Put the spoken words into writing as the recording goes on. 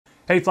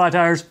Hey fly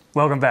tires,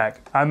 welcome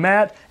back. I'm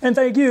Matt and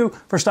thank you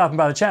for stopping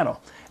by the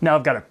channel. Now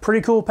I've got a pretty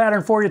cool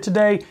pattern for you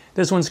today.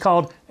 This one's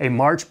called a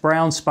March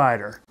brown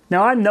spider.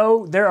 Now I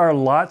know there are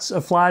lots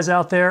of flies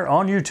out there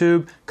on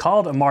YouTube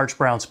called a March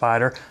brown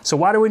spider, so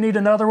why do we need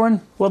another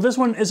one? Well, this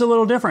one is a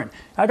little different.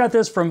 I got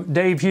this from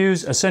Dave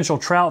Hughes, Essential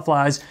Trout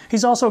Flies.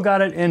 He's also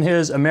got it in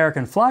his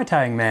American Fly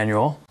Tying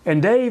Manual.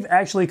 And Dave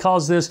actually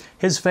calls this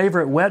his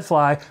favorite wet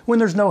fly when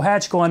there's no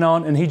hatch going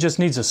on and he just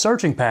needs a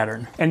searching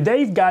pattern. And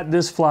Dave got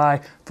this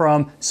fly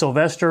from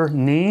Sylvester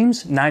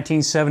Nemes,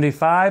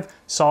 1975,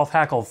 soft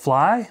hackle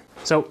fly.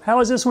 So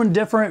how is this one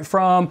different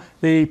from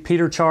the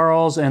Peter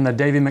Charles and the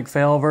Davy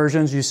McPhail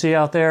versions you see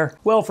out there?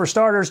 Well, for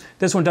starters,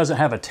 this one doesn't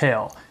have a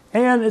tail.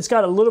 And it's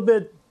got a little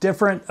bit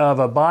different of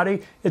a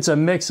body. It's a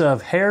mix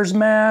of Hare's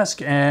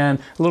mask and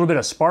a little bit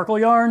of sparkle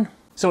yarn.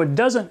 So it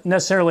doesn't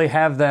necessarily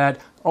have that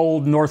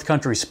old North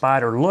Country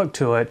spider look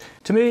to it.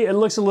 To me, it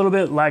looks a little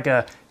bit like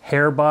a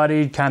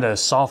hair-bodied, kind of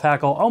soft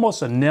hackle,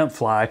 almost a nymph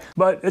fly,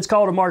 but it's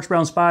called a March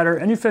brown spider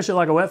and you fish it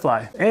like a wet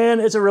fly.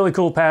 And it's a really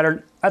cool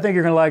pattern. I think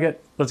you're gonna like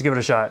it. Let's give it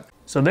a shot.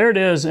 So there it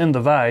is in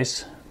the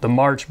vise, the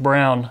March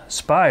brown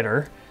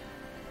spider.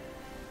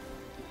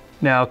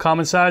 Now,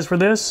 common size for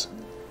this,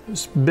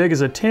 as big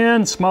as a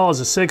 10, small as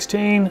a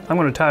 16. I'm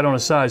gonna tie it on a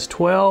size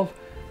 12.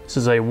 This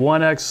is a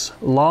 1X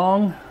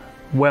long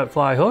wet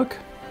fly hook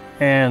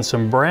and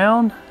some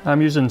brown.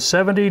 I'm using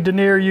 70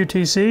 denier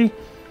UTC.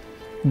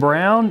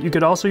 Brown, you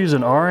could also use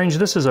an orange.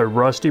 This is a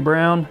rusty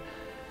brown.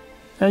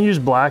 And use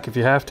black if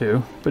you have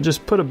to, but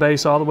just put a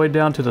base all the way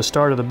down to the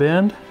start of the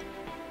bend.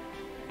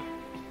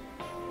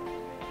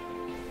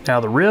 Now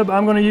the rib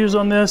I'm going to use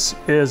on this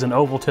is an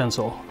oval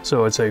tinsel.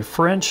 So it's a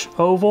French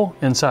oval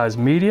in size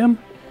medium.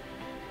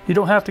 You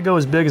don't have to go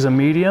as big as a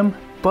medium,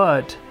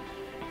 but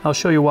I'll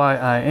show you why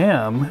I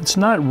am. It's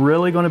not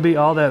really going to be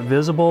all that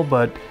visible,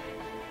 but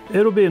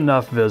it'll be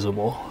enough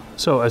visible.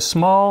 So a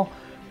small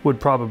would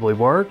probably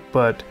work,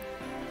 but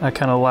I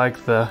kind of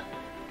like the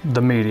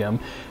medium.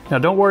 Now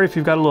don't worry if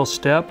you've got a little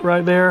step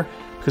right there,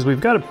 because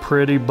we've got a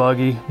pretty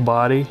buggy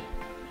body.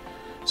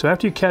 So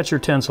after you catch your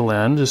tinsel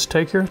in, just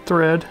take your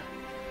thread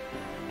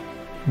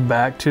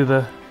back to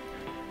the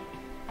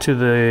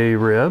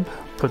rib,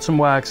 put some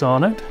wax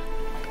on it.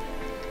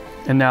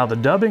 And now the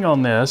dubbing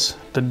on this,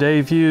 the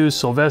Dave Hughes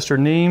Sylvester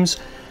Nemes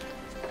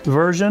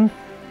version,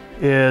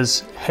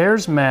 is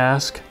Hare's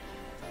mask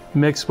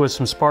mixed with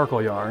some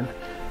sparkle yarn.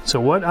 So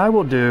what I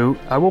will do,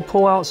 I will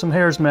pull out some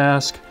Hare's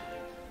mask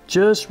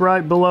just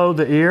right below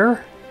the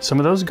ear, some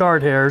of those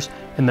guard hairs,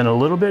 and then a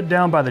little bit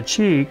down by the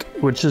cheek,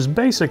 which is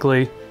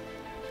basically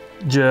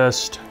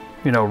just,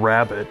 you know,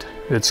 rabbit.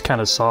 It's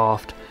kind of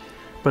soft.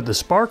 But the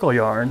sparkle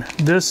yarn,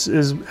 this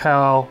is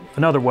how,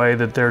 another way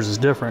that theirs is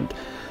different.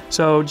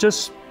 So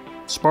just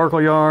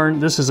sparkle yarn,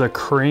 this is a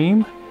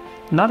cream,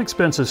 not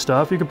expensive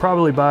stuff. You could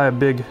probably buy a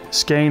big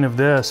skein of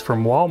this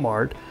from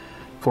Walmart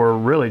for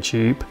really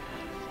cheap,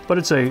 but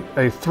it's a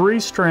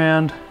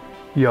 3-strand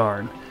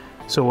yarn.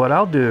 So what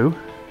I'll do,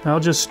 I'll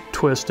just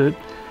twist it,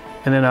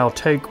 and then I'll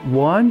take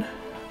one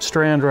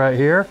strand right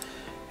here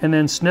and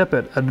then snip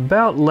it at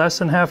about less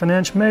than ½ an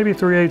inch, maybe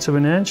 3/8 of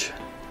an inch.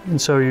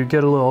 And so you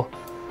get a little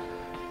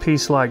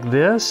piece like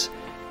this,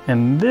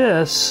 and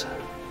these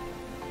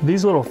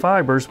little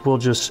fibers will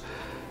just,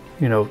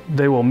 you know,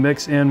 they will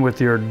mix in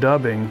with your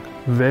dubbing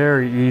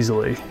very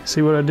easily.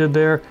 See what I did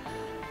there?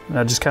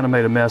 I just kind of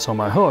made a mess on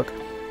my hook.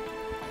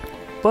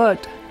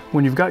 But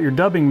when you've got your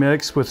dubbing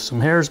mix with some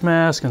Hare's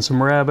mask and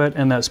some rabbit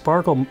and that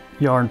sparkle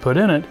yarn put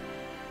in it,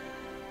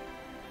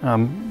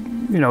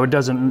 you know, it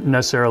doesn't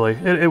necessarily,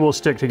 it will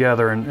stick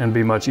together and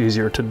be much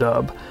easier to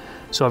dub.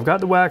 So I've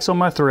got the wax on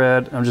my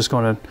thread. I'm just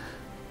going to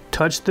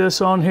touch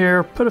this on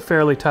here, put a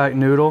fairly tight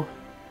noodle,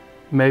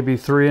 maybe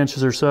 3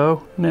 inches or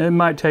so. And it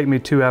might take me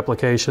 2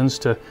 applications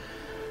to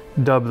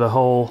dub the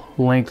whole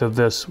length of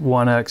this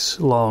 1X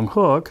long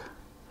hook.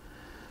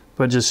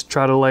 But just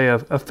try to lay a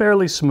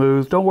fairly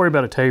smooth, don't worry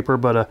about a taper,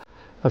 but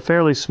a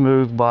fairly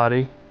smooth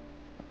body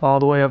all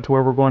the way up to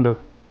where we're going to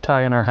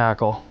tie in our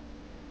hackle.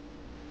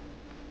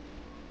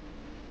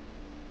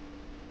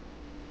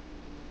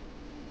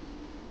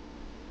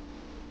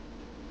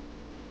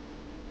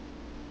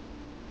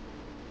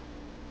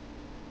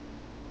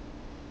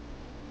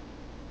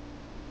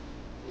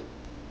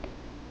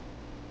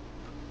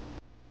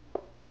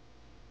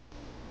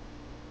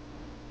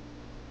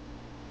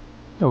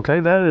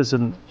 Okay, that is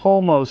an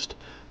almost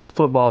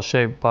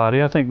football-shaped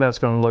body. I think that's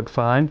going to look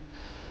fine.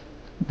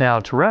 Now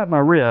to wrap my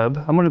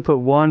rib, I'm going to put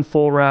one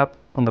full wrap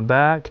on the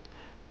back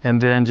and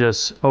then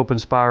just open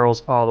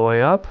spirals all the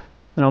way up.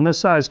 And on this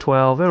size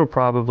 12, it'll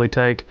probably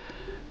take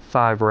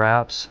 5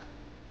 wraps.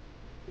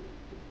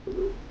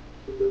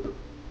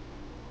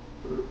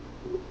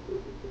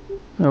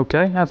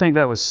 Okay, I think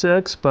that was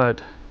 6,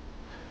 but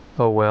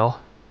oh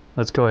well.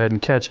 Let's go ahead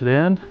and catch it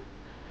in.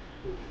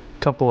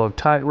 Couple of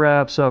tight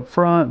wraps up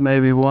front,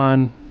 maybe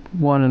one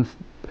in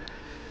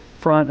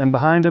front and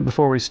behind it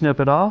before we snip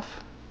it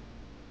off.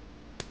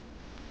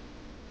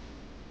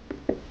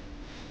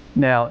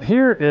 Now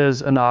here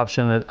is an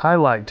option that I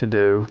like to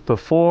do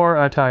before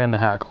I tie in the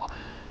hackle.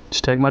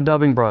 Just take my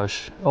dubbing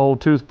brush,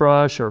 old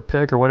toothbrush or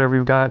pick or whatever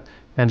you've got,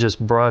 and just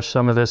brush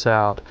some of this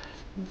out.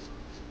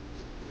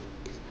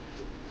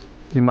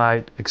 You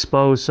might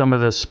expose some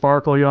of this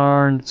sparkle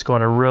yarn. It's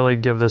going to really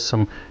give this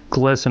some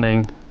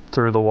glistening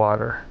through the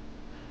water.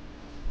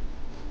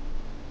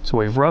 So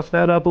we've roughed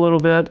that up a little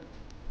bit.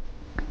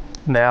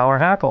 Now our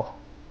hackle.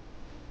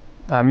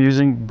 I'm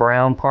using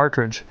brown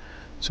partridge.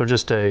 So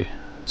just a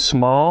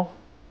small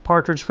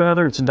partridge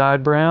feather, it's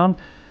dyed brown.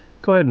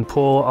 Go ahead and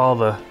pull all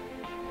the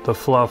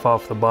fluff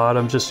off the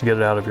bottom just to get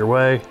it out of your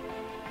way.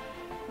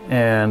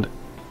 And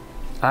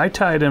I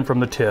tie it in from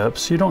the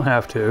tips. You don't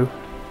have to.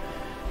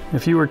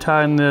 If you were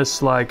tying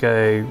this like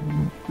you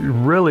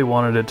really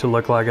wanted it to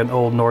look like an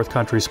old North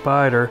Country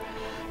spider,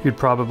 you'd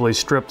probably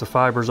strip the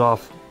fibers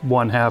off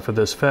one half of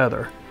this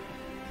feather.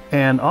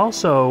 And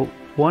also,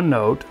 one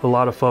note a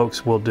lot of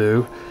folks will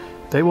do,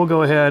 they will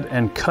go ahead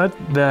and cut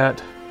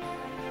that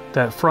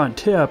front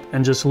tip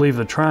and just leave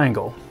the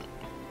triangle.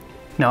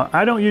 Now,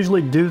 I don't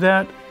usually do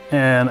that,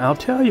 and I'll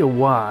tell you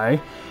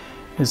why,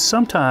 is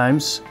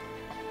sometimes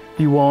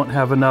you won't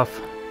have enough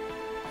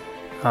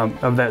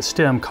of that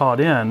stem caught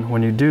in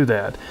when you do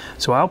that.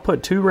 So I'll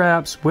put 2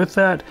 wraps with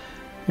that,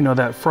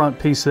 that front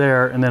piece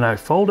there, and then I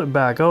fold it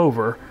back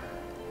over,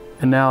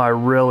 and now I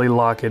really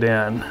lock it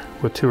in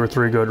with 2 or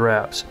 3 good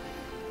wraps.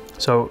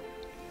 So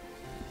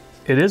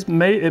it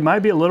might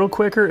be a little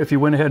quicker if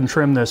you went ahead and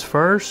trimmed this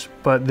first,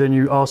 but then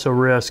you also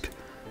risk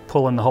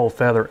pulling the whole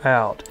feather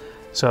out.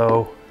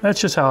 So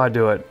that's just how I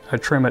do it. I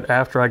trim it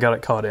after I got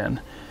it caught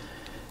in.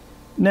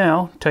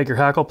 Now, take your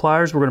hackle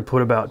pliers. We're going to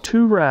put about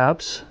 2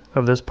 wraps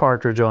of this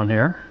partridge on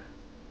here.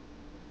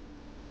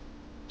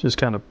 Just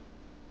kind of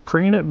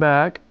preen it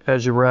back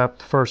as you wrap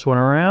the first one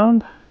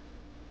around.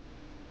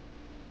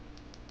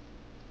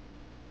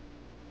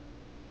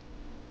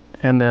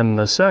 And then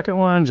the second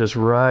one just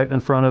right in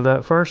front of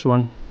that first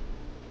one.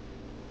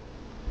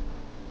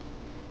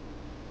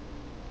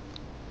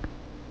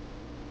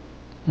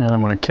 And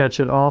I'm going to catch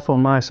it off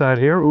on my side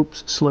here.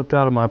 Oops, slipped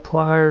out of my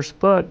pliers,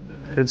 but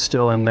it's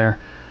still in there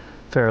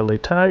fairly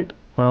tight.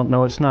 Well,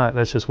 no, it's not.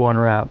 That's just one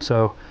wrap.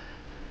 So,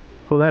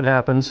 well, that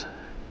happens.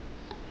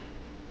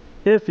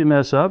 If you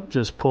mess up,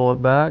 just pull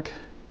it back,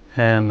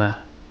 and the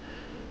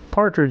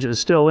partridge is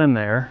still in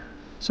there.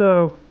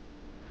 So,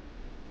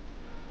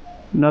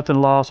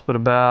 nothing lost but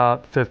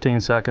about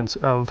 15 seconds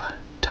of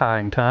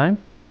tying time.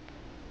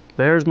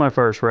 There's my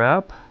first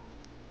wrap.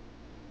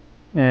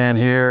 And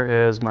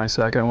here is my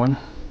second one.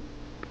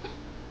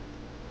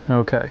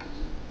 Okay.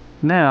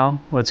 Now,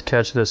 let's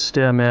catch this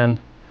stem in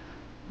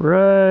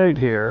right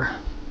here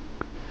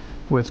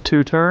with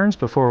 2 turns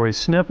before we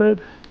snip it.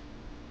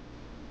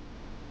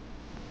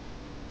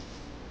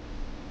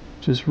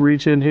 Just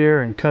reach in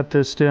here and cut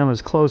this stem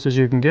as close as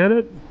you can get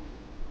it.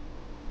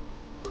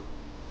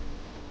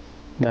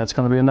 That's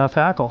going to be enough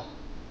hackle.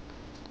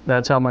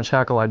 That's how much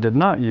hackle I did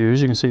not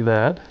use. You can see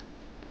that.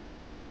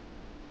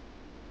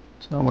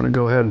 So I'm going to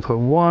go ahead and put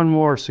one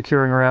more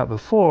securing wrap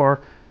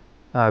before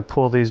I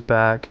pull these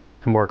back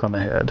and work on the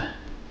head.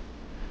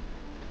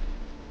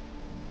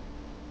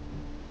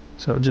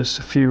 So just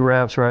a few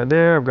wraps right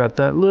there. I've got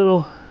that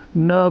little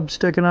nub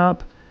sticking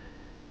up.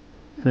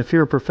 And if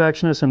you're a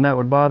perfectionist and that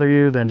would bother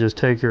you, then just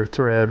take your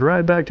thread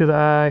right back to the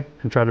eye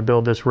and try to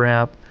build this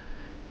ramp,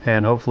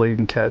 and hopefully you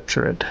can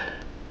capture it.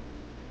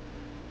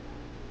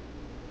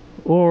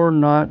 Or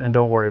not, and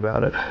don't worry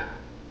about it.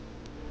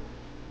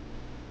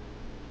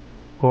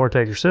 Or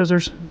take your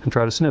scissors and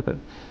try to snip it.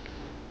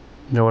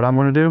 You know what I'm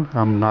going to do?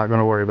 I'm not going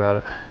to worry about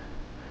it.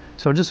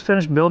 So just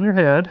finish building your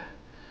head.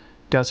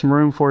 Got some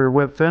room for your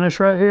whip finish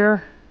right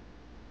here.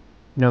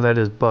 You know, that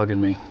is bugging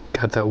me.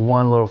 Got that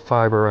one little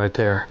fiber right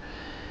there.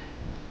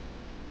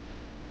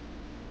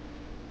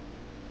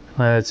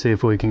 Let's see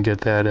if we can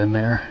get that in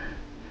there.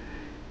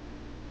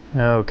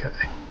 Okay.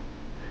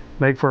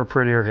 Make for a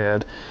prettier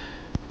head.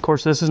 Of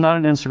course, this is not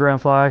an Instagram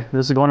fly.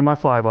 This is going in my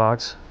fly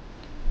box.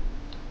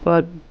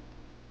 But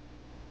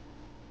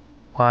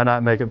why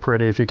not make it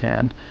pretty if you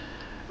can?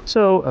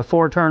 So a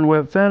 4-turn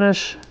whip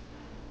finish.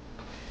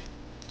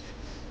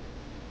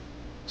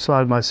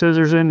 Slide my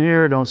scissors in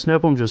here. Don't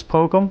snip them, just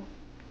poke them.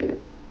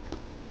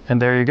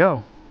 And there you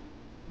go.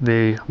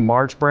 The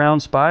March Brown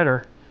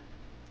Spider.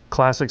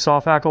 Classic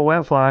soft hackle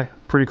wet fly.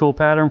 Pretty cool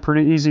pattern,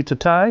 pretty easy to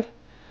tie.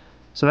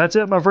 So that's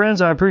it, my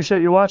friends. I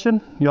appreciate you watching.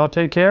 Y'all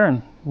take care,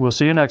 and we'll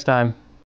see you next time.